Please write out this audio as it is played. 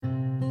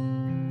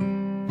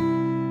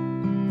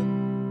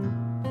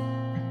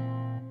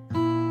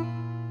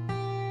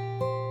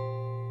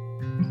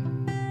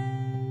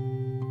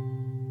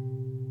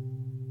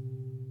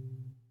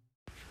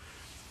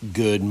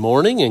Good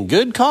morning and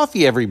good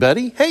coffee,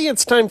 everybody. Hey,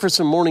 it's time for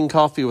some morning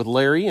coffee with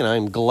Larry, and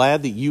I'm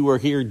glad that you are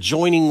here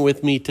joining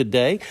with me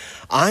today.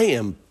 I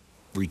am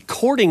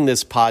recording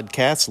this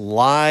podcast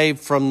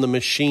live from the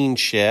machine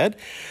shed,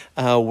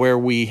 where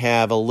we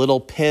have a little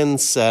pen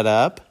set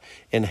up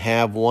and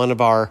have one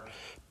of our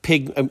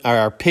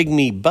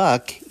pygmy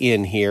buck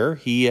in here.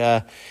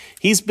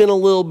 He's been a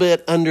little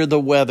bit under the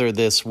weather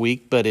this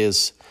week, but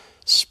is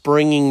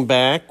springing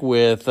back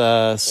with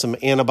some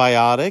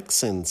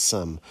antibiotics and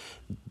some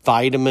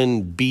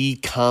vitamin B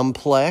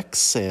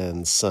complex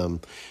and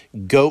some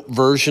goat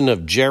version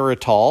of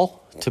Geritol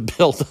to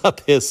build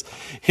up his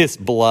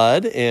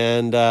blood.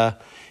 And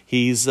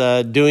he's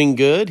doing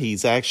good.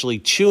 He's actually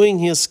chewing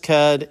his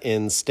cud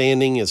and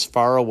standing as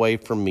far away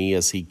from me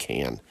as he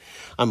can.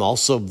 I'm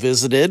also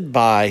visited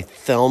by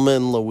Thelma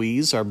and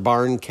Louise, our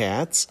barn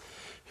cats,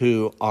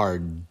 who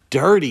are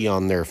dirty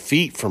on their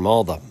feet from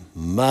all the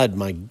mud.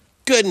 My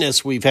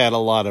goodness, we've had a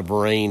lot of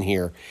rain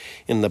here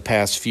in the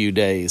past few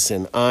days,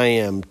 and I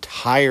am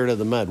tired of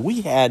the mud.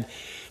 We had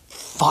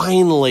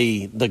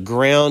finally, the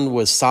ground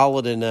was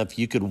solid enough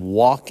you could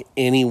walk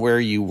anywhere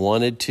you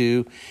wanted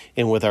to,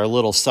 and with our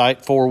little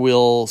four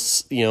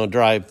wheels,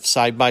 drive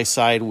side by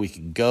side, we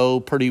could go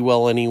pretty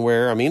well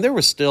anywhere. I mean, there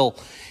was still,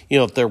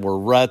 if there were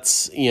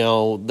ruts,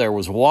 there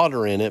was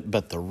water in it,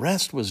 but the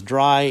rest was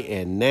dry,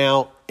 and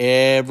now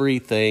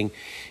everything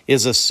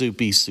is a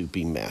soupy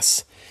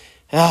mess.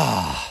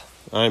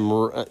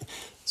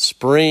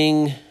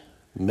 Spring,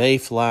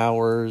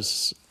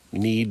 Mayflowers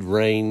need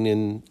rain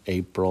in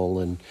April,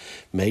 and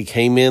May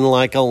came in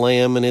like a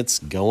lamb, and it's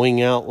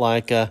going out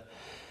like a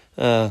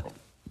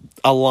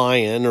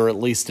lion, or at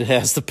least it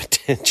has the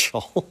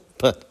potential.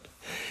 But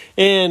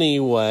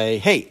anyway,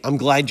 hey, I'm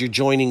glad you're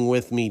joining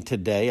with me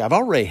today. I've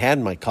already had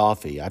my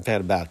coffee. I've had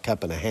about a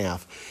cup and a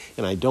half,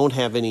 and I don't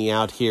have any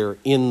out here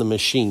in the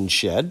machine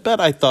shed, but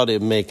I thought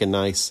it'd make a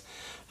nice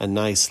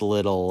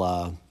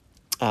little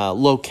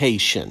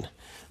location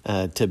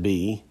to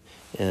be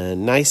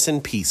nice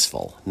and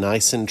peaceful,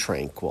 nice and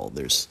tranquil.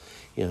 There's,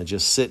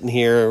 just sitting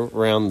here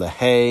around the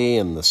hay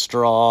and the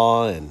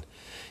straw and,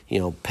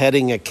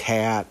 petting a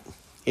cat.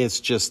 It's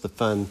just the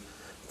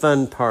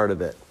fun part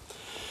of it.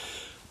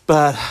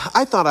 But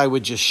I thought I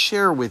would just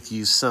share with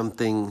you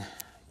something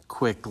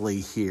quickly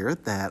here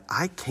that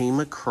I came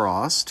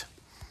across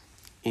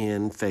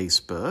in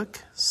Facebook.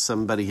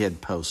 Somebody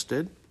had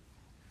posted,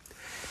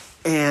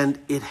 and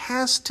it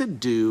has to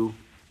do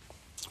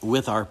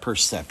with our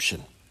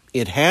perception.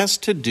 It has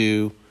to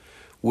do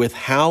with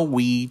how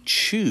we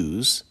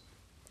choose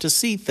to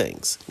see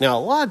things. Now,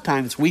 a lot of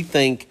times we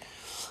think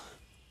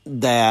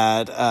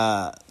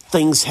that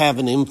things have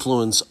an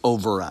influence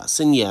over us.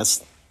 And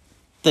yes,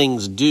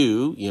 things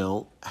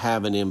do,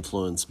 have an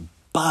influence.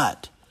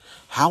 But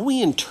how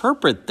we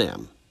interpret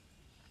them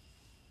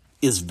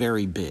is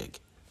very big.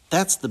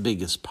 That's the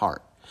biggest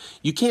part.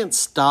 You can't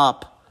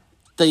stop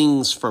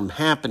things from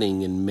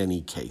happening in many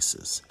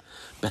cases,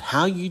 but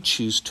how you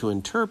choose to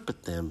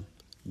interpret them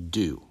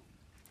do.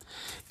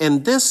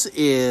 And this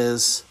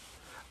is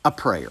a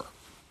prayer.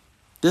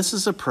 This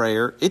is a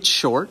prayer. It's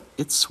short.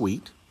 It's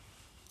sweet.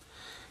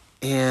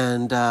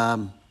 And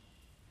I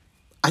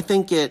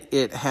think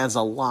it has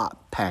a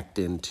lot packed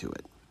into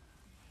it.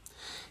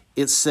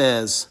 It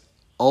says,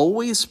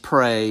 always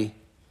pray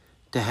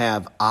to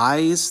have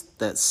eyes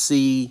that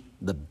see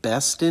the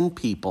best in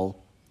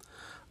people,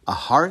 a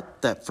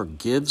heart that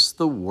forgives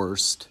the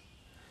worst,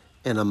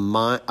 and a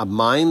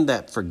mind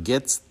that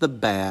forgets the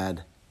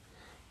bad,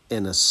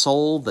 and a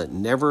soul that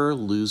never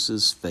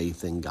loses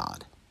faith in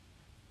God.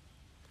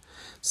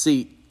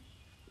 See,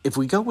 if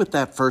we go with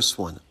that first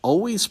one,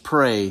 always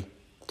pray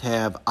to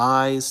have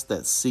eyes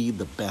that see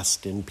the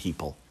best in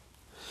people.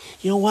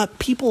 You know what?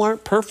 People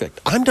aren't perfect.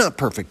 I'm not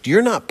perfect.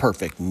 You're not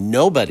perfect.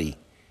 Nobody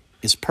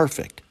is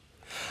perfect.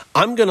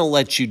 I'm going to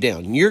let you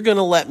down. You're going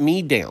to let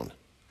me down.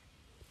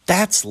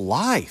 That's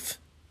life.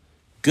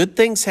 Good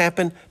things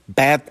happen.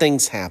 Bad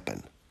things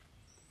happen.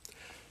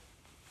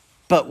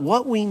 But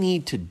what we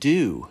need to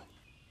do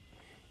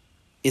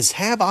is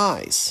have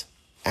eyes.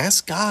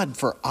 Ask God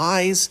for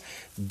eyes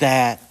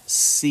that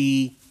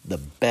see the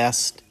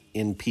best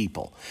in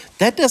people.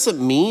 That doesn't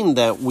mean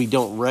that we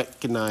don't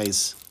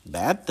recognize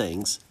bad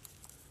things,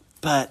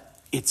 but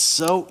it's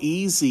so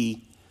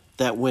easy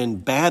that when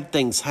bad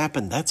things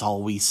happen, that's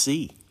all we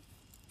see.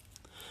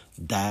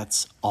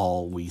 That's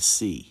all we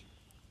see.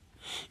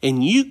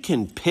 And you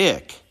can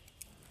pick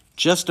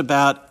just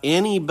about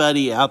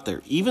anybody out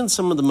there, even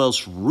some of the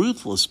most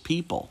ruthless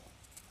people.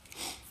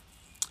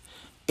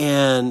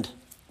 And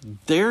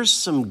there's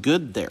some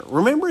good there.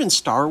 Remember in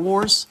Star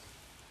Wars,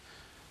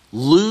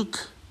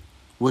 Luke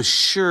was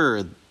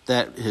sure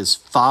that his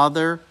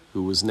father,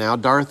 who was now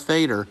Darth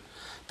Vader,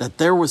 that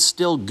there was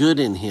still good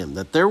in him,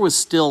 that there was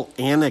still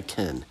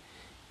Anakin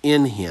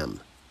in him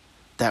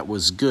that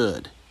was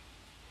good.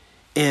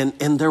 And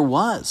there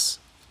was.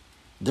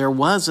 There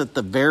was at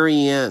the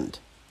very end.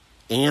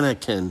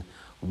 Anakin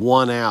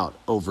won out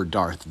over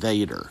Darth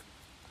Vader.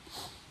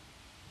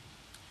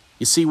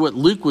 You see, what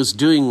Luke was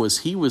doing was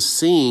he was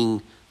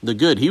seeing the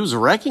good. He was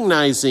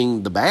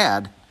recognizing the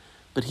bad,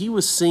 but he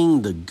was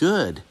seeing the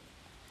good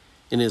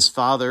in his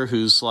father,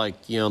 who's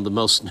like, the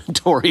most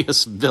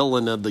notorious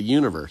villain of the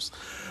universe.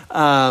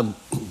 Do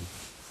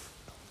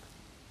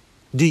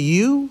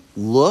you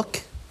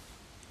look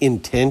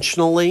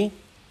intentionally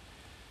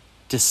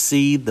to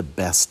see the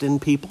best in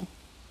people?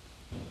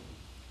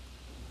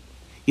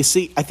 You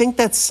see, I think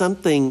that's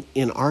something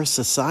in our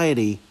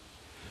society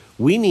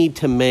we need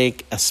to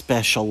make a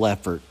special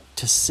effort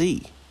to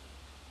see.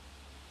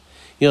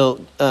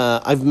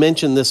 I've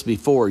mentioned this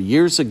before.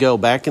 Years ago,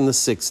 back in the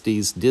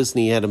 60s,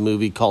 Disney had a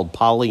movie called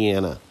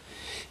Pollyanna.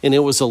 And it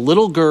was a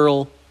little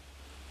girl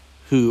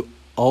who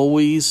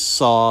always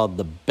saw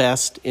the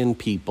best in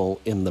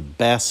people, in the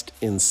best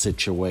in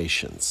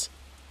situations.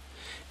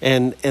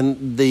 And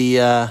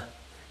the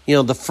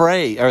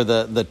phrase or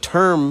the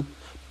term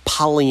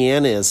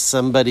Pollyanna is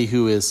somebody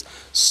who is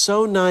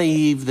so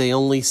naive they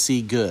only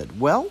see good.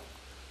 Well,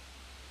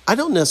 I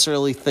don't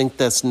necessarily think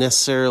that's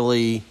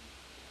necessarily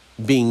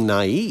being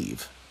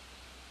naive.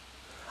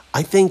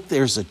 I think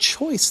there's a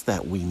choice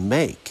that we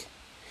make.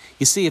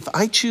 You see, if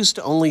I choose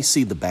to only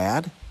see the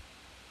bad,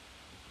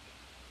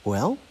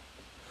 well,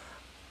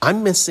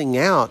 I'm missing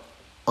out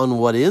on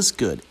what is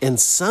good. And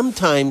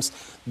sometimes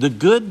the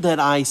good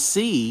that I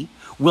see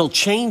will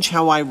change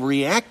how I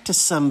react to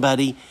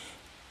somebody,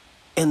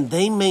 and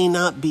they may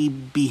not be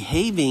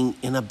behaving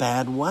in a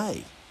bad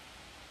way.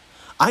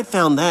 I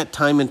found that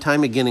time and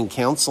time again in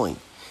counseling.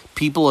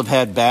 People have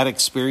had bad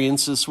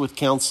experiences with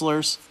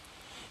counselors,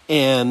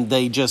 and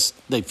they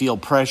feel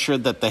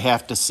pressured that they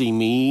have to see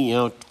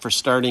me, for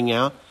starting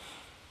out.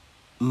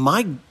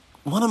 One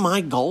of my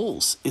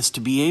goals is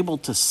to be able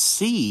to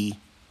see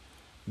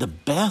the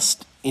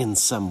best in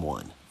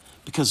someone,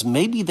 because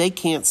maybe they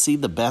can't see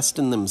the best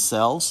in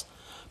themselves,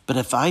 but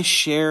if I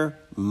share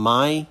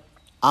my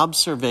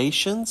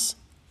observations,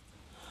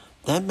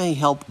 that may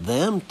help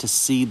them to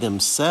see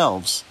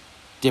themselves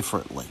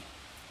differently.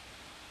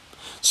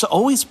 So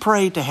always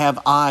pray to have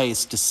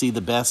eyes to see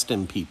the best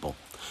in people.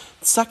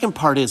 The second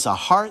part is a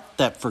heart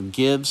that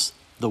forgives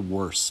the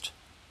worst.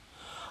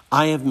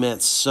 I have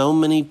met so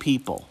many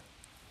people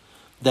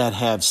that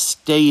have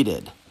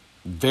stated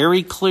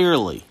very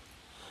clearly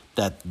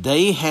that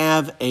they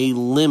have a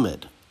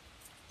limit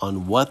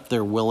on what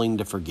they're willing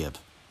to forgive.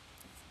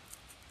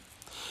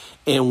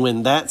 And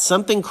when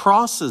something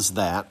crosses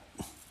that,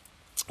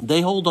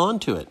 they hold on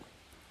to it.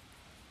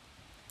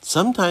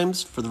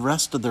 Sometimes for the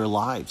rest of their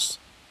lives.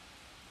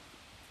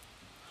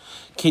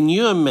 Can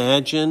you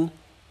imagine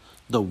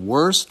the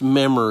worst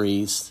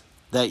memories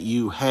that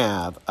you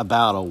have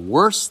about a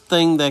worst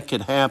thing that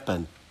could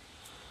happen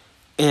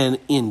and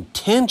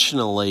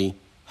intentionally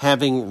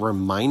having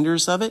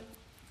reminders of it?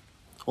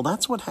 Well,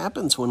 that's what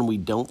happens when we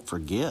don't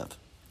forgive.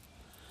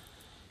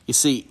 You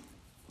see,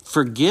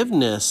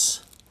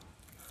 forgiveness,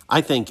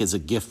 I think, is a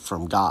gift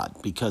from God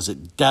because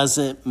it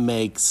doesn't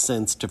make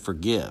sense to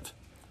forgive.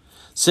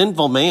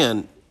 Sinful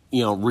man,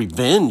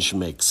 revenge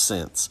makes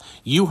sense.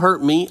 You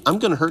hurt me, I'm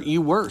going to hurt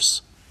you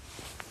worse.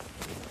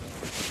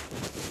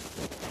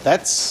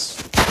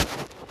 That's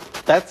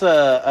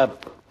a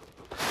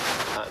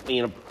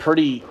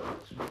pretty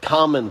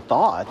common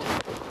thought.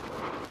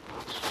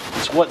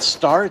 It's what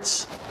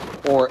starts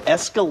or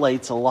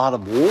escalates a lot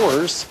of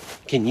wars.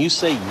 Can you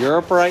say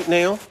Europe right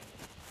now?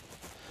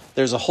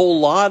 There's a whole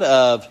lot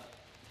of,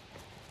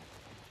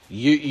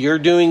 you're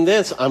doing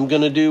this, I'm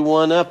going to do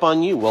one up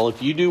on you. Well,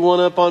 if you do one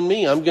up on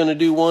me, I'm going to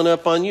do one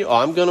up on you. Oh,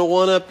 I'm going to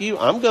one up you.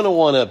 I'm going to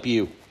one up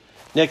you.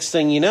 Next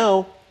thing you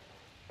know,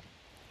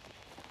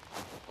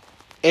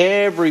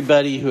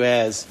 everybody who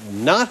has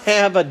not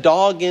have a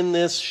dog in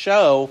this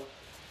show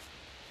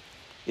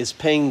is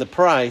paying the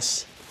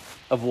price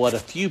of what a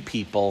few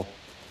people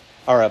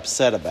are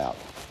upset about.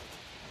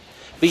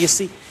 But you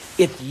see,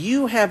 if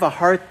you have a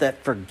heart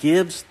that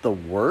forgives the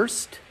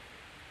worst,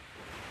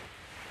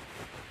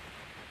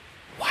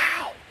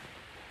 wow,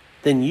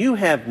 then you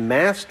have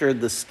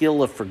mastered the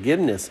skill of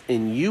forgiveness,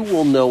 and you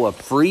will know a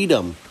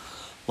freedom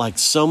like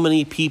so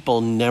many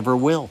people never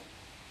will.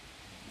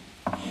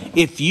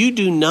 If you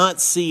do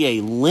not see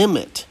a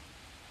limit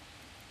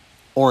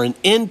or an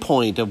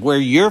endpoint of where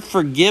your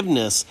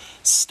forgiveness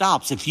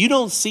stops, if you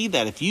don't see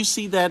that, if you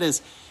see that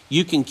as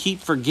you can keep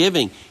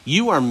forgiving,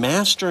 you are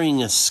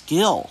mastering a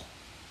skill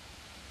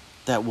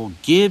that will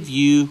give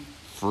you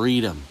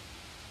freedom.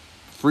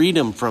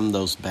 Freedom from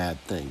those bad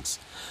things.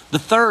 The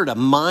third, a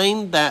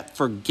mind that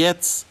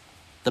forgets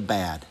the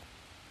bad.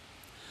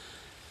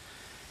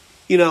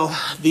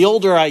 The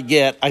older I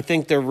get, I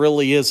think there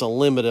really is a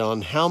limit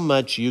on how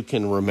much you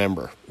can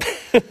remember.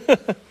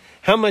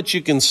 How much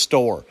you can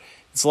store.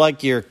 It's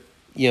like your,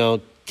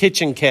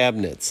 kitchen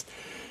cabinets.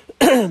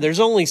 There's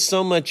only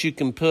so much you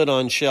can put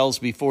on shelves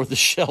before the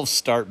shelves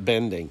start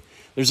bending.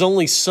 There's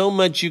only so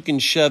much you can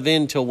shove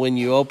in till when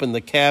you open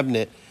the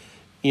cabinet,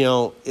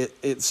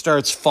 it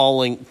starts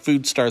falling,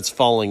 food starts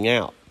falling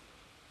out.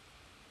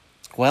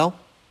 Well,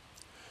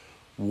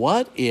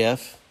 what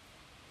if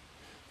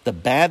the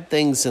bad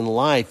things in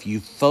life you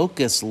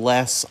focus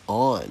less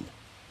on?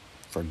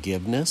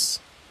 Forgiveness,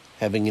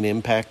 having an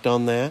impact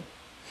on that.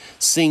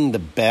 Seeing the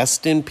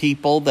best in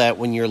people, that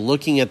when you're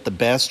looking at the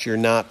best, you're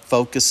not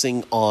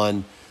focusing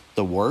on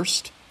the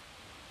worst.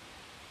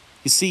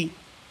 You see,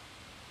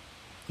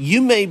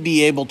 you may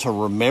be able to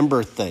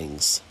remember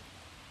things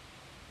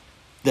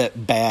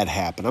that bad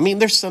happen. I mean,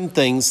 there's some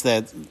things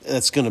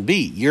that's going to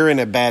be. You're in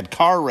a bad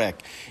car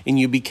wreck and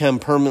you become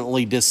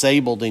permanently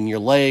disabled in your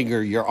leg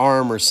or your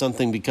arm or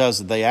something because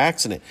of the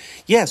accident.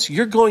 Yes,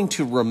 you're going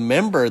to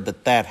remember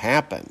that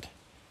happened.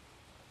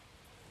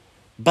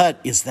 But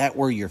is that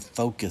where your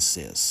focus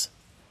is?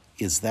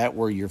 Is that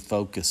where your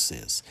focus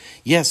is?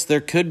 Yes, there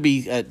could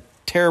be a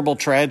terrible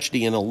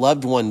tragedy and a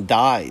loved one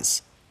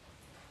dies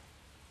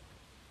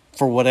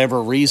for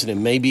whatever reason.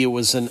 And maybe it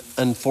was an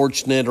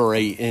unfortunate or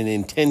an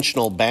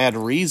intentional bad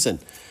reason.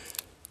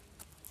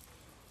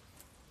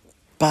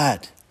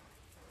 But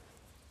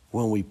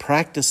when we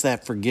practice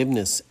that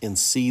forgiveness and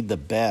see the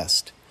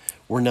best,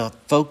 we're not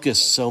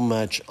focused so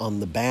much on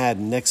the bad.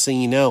 Next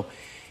thing you know,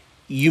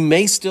 you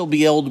may still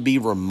be able to be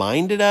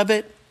reminded of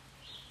it,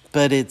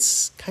 but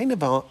it's kind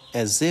of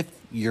as if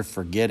you're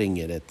forgetting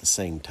it at the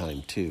same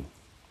time too.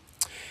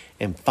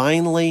 And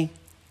finally,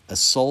 a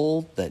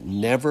soul that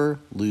never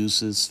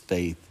loses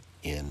faith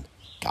in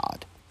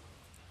God.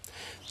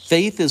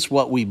 Faith is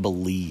what we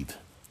believe.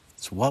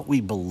 It's what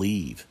we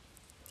believe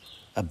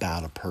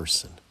about a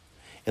person.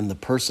 And the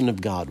person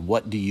of God,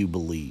 what do you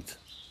believe?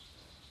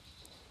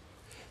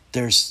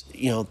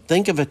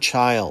 Think of a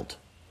child.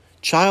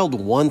 Child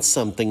wants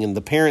something and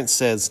the parent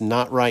says,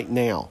 not right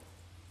now.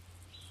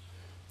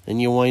 And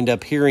you wind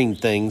up hearing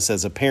things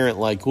as a parent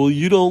like, well,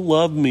 you don't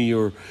love me,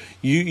 or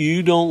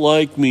you don't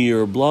like me,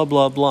 or blah,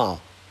 blah, blah.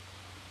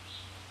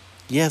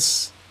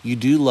 Yes, you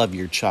do love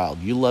your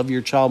child. You love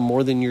your child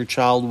more than your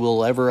child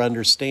will ever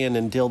understand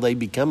until they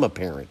become a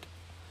parent.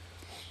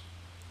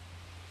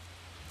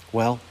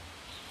 Well,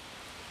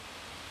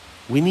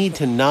 we need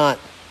to not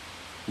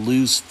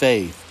lose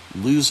faith,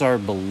 lose our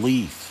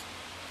belief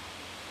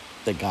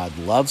that God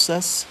loves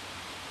us,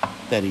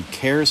 that He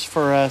cares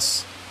for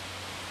us,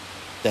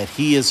 that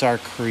He is our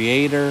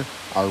Creator,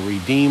 our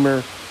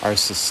Redeemer, our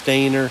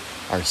Sustainer,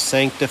 our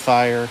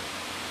Sanctifier.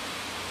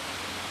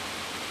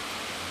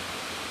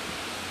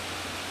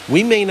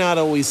 We may not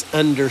always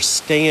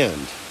understand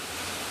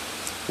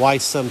why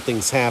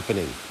something's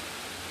happening.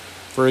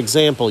 For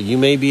example, you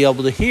may be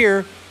able to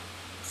hear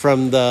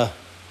from the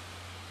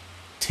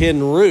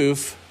tin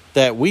roof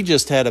that we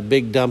just had a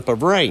big dump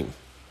of rain.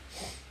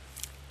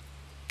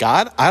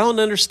 God, I don't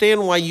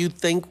understand why you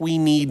think we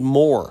need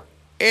more.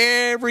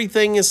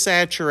 Everything is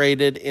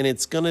saturated and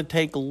it's going to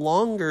take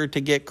longer to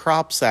get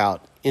crops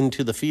out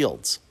into the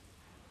fields.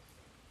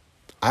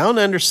 I don't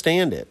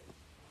understand it.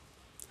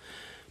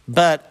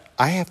 But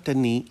I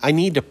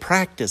need to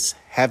practice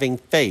having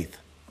faith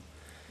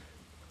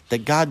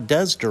that God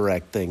does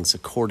direct things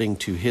according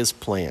to His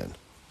plan.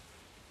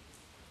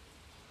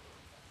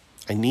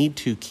 I need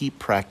to keep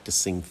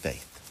practicing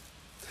faith.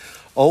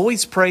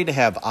 Always pray to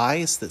have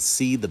eyes that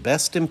see the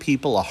best in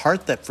people, a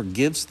heart that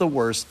forgives the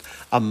worst,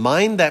 a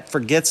mind that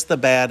forgets the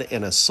bad,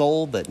 and a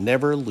soul that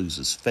never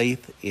loses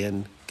faith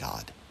in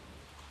God.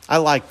 I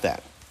like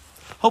that.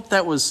 Hope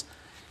that was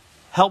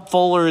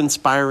helpful or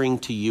inspiring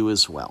to you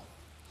as well.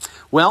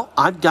 Well,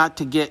 I've got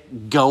to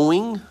get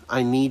going.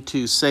 I need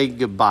to say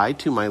goodbye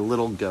to my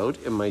little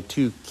goat and my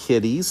two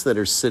kitties that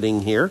are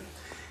sitting here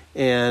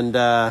and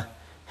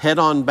head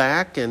on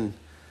back. And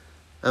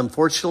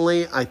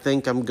unfortunately, I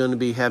think I'm going to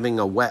be having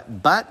a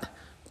wet butt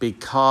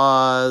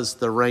because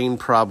the rain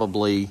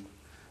probably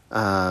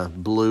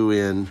blew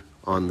in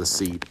on the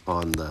seat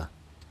on the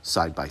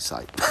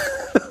side-by-side.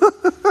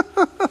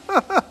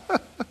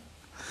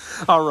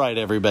 All right,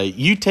 everybody.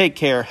 You take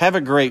care. Have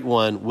a great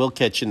one. We'll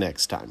catch you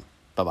next time.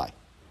 Bye-bye.